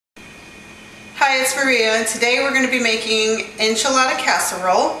Hi, it's Maria, and today we're going to be making enchilada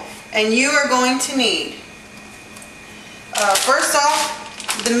casserole, and you are going to need, first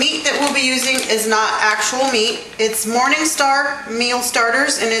off, the meat that we'll be using is not actual meat. It's Morningstar meal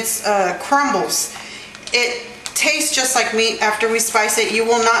starters, and it's crumbles. It tastes just like meat. After we spice it, you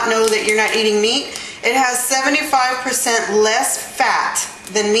will not know that you're not eating meat. It has 75% less fat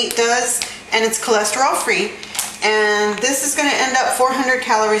than meat does, and it's cholesterol free. And this is going to end up 400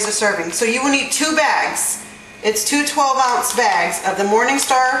 calories a serving. So you will need 2 bags. It's 2 12-ounce bags of the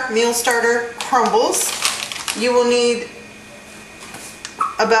Morningstar Meal Starter crumbles. You will need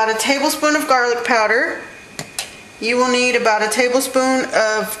about a tablespoon of garlic powder. You will need about a tablespoon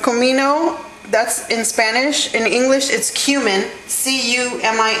of comino. That's in Spanish. In English, it's cumin,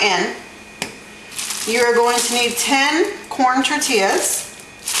 C-U-M-I-N. You are going to need 10 corn tortillas,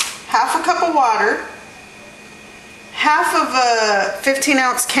 half a cup of water, half of a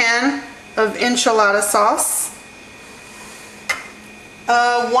 15-ounce can of enchilada sauce,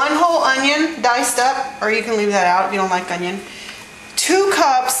 1 whole onion diced up, or you can leave that out if you don't like onion, 2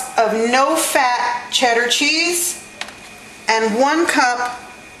 cups of no-fat cheddar cheese, and 1 cup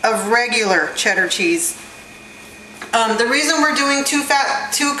of regular cheddar cheese. The reason we're doing 2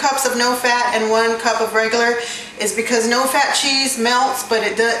 cups of no-fat and 1 cup of regular is because no-fat cheese melts, but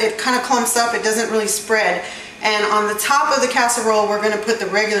it kind of clumps up. It doesn't really spread. And on the top of the casserole, we're going to put the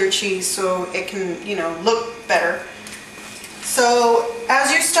regular cheese so it can, look better. So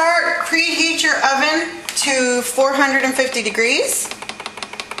as you start, preheat your oven to 450 degrees.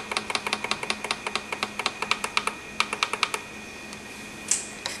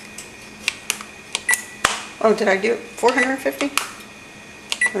 Oh, did I do it? 450?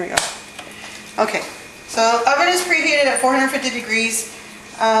 There we go. Okay, so oven is preheated at 450 degrees.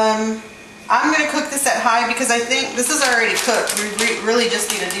 I'm going to cook this at high because I think this is already cooked. We really just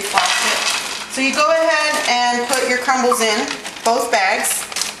need to defrost it. So you go ahead and put your crumbles in, both bags.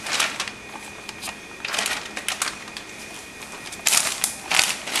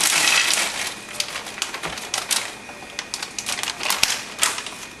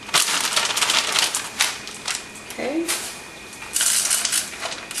 Okay.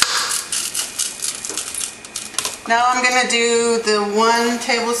 Now I'm going to do the 1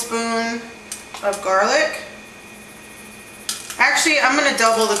 tablespoon of garlic. Actually, I'm going to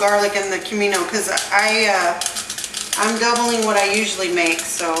double the garlic and the comino because I'm doubling what I usually make.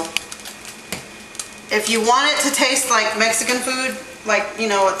 So if you want it to taste like Mexican food, like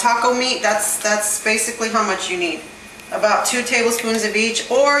a taco meat, that's basically how much you need. About 2 tablespoons of each,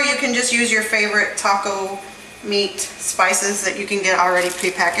 or you can just use your favorite taco meat spices that you can get already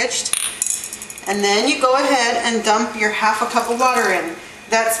prepackaged. And then you go ahead and dump your half a cup of water in.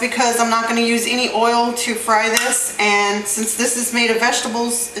 That's because I'm not going to use any oil to fry this, and since this is made of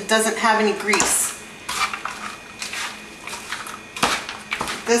vegetables, it doesn't have any grease.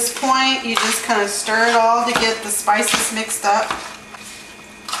 At this point, you just kind of stir it all to get the spices mixed up.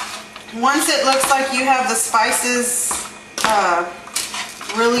 Once it looks like you have the spices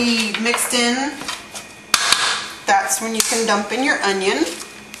really mixed in, that's when you can dump in your onion.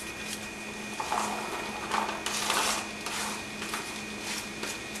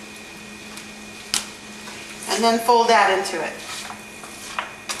 And then fold that into it.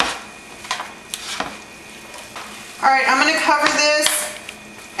 Alright, I'm going to cover this,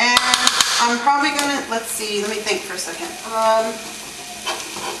 and I'm probably going to, let me think for a second. I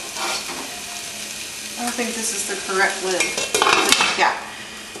don't think this is the correct lid. Yeah.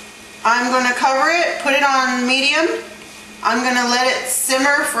 I'm going to cover it, put it on medium. I'm going to let it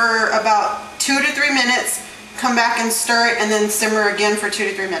simmer for about 2 to 3 minutes, come back and stir it, and then simmer again for 2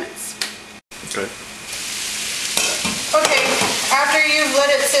 to 3 minutes. Okay. Okay, after you've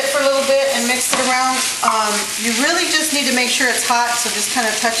let it sit for a little bit and mix it around, you really just need to make sure it's hot, so just kind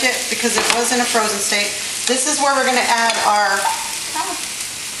of touch it because it was in a frozen state. This is where we're going to add our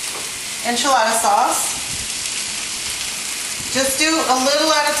enchilada sauce. Just do a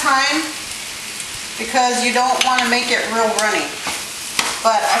little at a time because you don't want to make it real runny.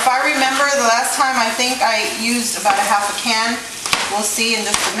 But if I remember the last time, I think I used about a half a can. We'll see in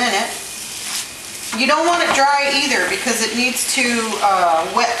just a minute. You don't want it dry either because it needs to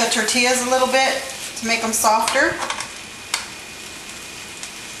wet the tortillas a little bit to make them softer.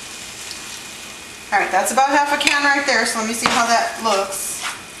 Alright, that's about half a can right there, so let me see how that looks.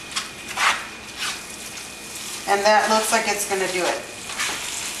 And that looks like it's going to do it.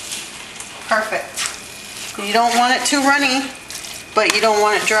 Perfect. You don't want it too runny, but you don't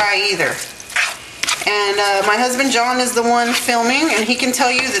want it dry either. And my husband John is the one filming, and he can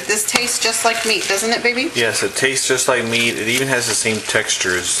tell you that this tastes just like meat, doesn't it, baby? Yes, it tastes just like meat. It even has the same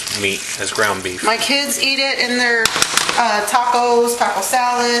texture as meat, as ground beef. My kids eat it in their tacos, taco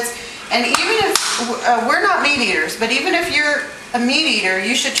salads, and even if we're not meat eaters, but even if you're a meat eater,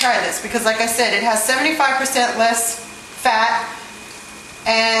 you should try this because, like I said, it has 75% less fat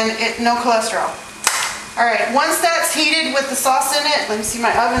and no cholesterol. All right, once that's heated with the sauce in it, let me see,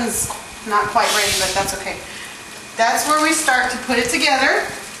 my oven's not quite ready, but that's okay. That's where we start to put it together.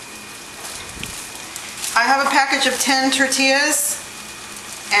 I have a package of 10 tortillas,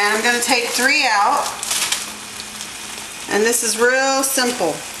 and I'm going to take 3 out. And this is real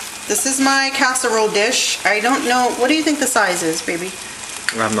simple. This is my casserole dish. I don't know, what do you think the size is, baby?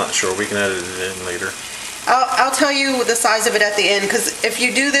 I'm not sure. We can edit it in later. I'll tell you the size of it at the end, because if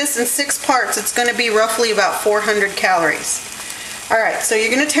you do this in 6 parts, it's going to be roughly about 400 calories. Alright, so you're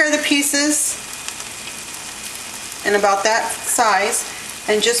going to tear the pieces in about that size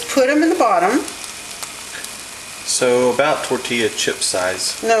and just put them in the bottom. So about tortilla chip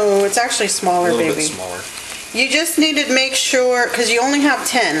size. No, it's actually smaller, baby. A little bit smaller. You just need to make sure, because you only have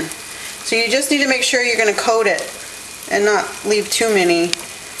 10, so you just need to make sure you're going to coat it and not leave too many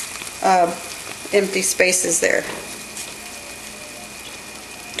empty spaces there.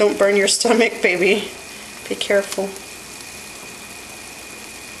 Don't burn your stomach, baby. Be careful.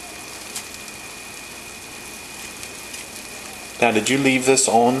 Now, did you leave this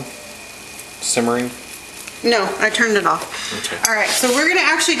on simmering? No, I turned it off. Okay. Alright, so we're going to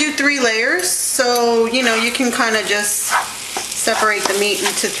actually do 3 layers, so, you know, you can kind of just separate the meat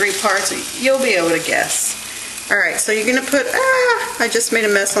into 3 parts. You'll be able to guess. Alright, so you're going to put, I just made a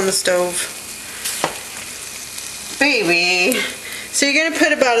mess on the stove. Baby. So you're going to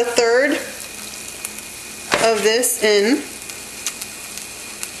put about 1/3 of this in.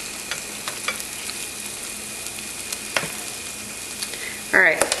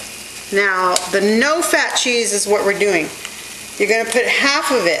 Alright, now the no fat cheese is what we're doing. You're going to put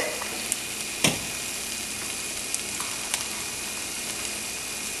half of it.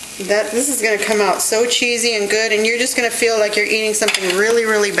 This is going to come out so cheesy and good, and you're just going to feel like you're eating something really,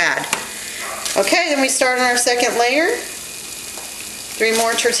 really bad. Okay, then we start on our 2nd layer. 3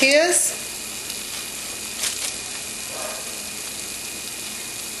 more tortillas.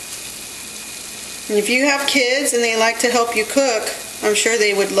 And if you have kids and they like to help you cook, I'm sure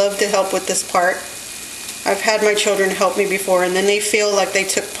they would love to help with this part. I've had my children help me before, and then they feel like they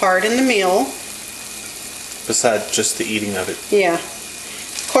took part in the meal. Besides just the eating of it. Yeah.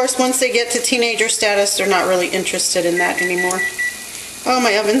 Of course, once they get to teenager status, they're not really interested in that anymore. Oh,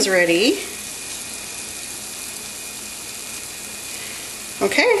 my oven's ready.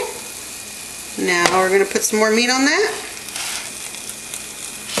 Okay. Now we're going to put some more meat on that.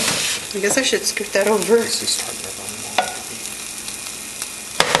 I guess I should scoot that over. This is starting to run more.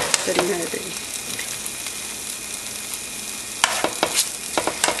 Doesn't matter, baby.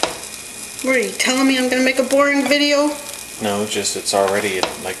 What are you telling me? I'm going to make a boring video? No, just it's already at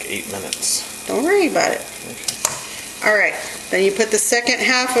like 8 minutes. Don't worry about it. Okay. Alright, then you put the 2nd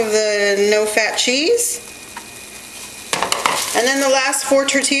half of the no fat cheese. And then the last 4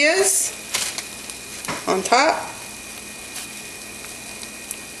 tortillas on top.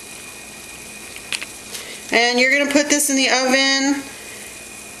 And you're going to put this in the oven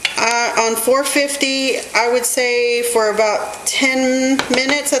on 450, I would say for about 10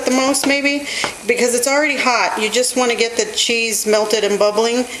 minutes at the most, maybe, because it's already hot. You just want to get the cheese melted and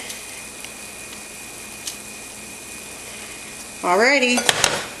bubbling. Alrighty,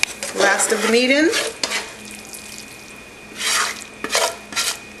 last of the meat in.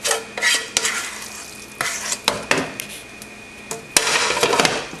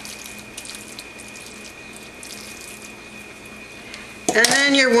 And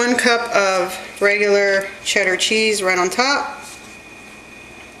then your 1 cup of regular cheddar cheese right on top.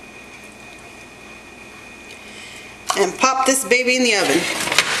 And pop this baby in the oven.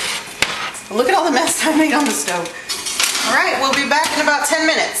 Look at all the mess I made on the stove. Alright, we'll be back in about 10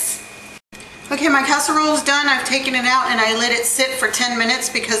 minutes. Okay, my casserole is done. I've taken it out and I let it sit for 10 minutes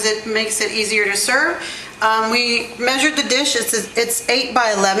because it makes it easier to serve. We measured the dish. It's 8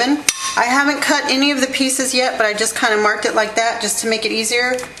 by 11. I haven't cut any of the pieces yet, but I just kind of marked it like that just to make it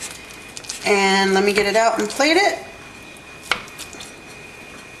easier. And let me get it out and plate it.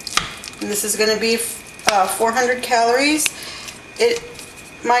 And this is going to be 400 calories. It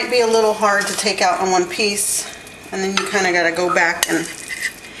might be a little hard to take out on one piece, and then you kind of got to go back and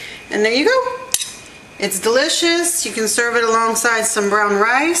there you go. It's delicious. You can serve it alongside some brown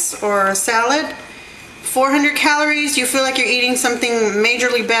rice or a salad. 400 calories, you feel like you're eating something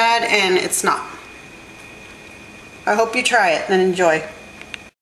majorly bad, and it's not. I hope you try it and enjoy.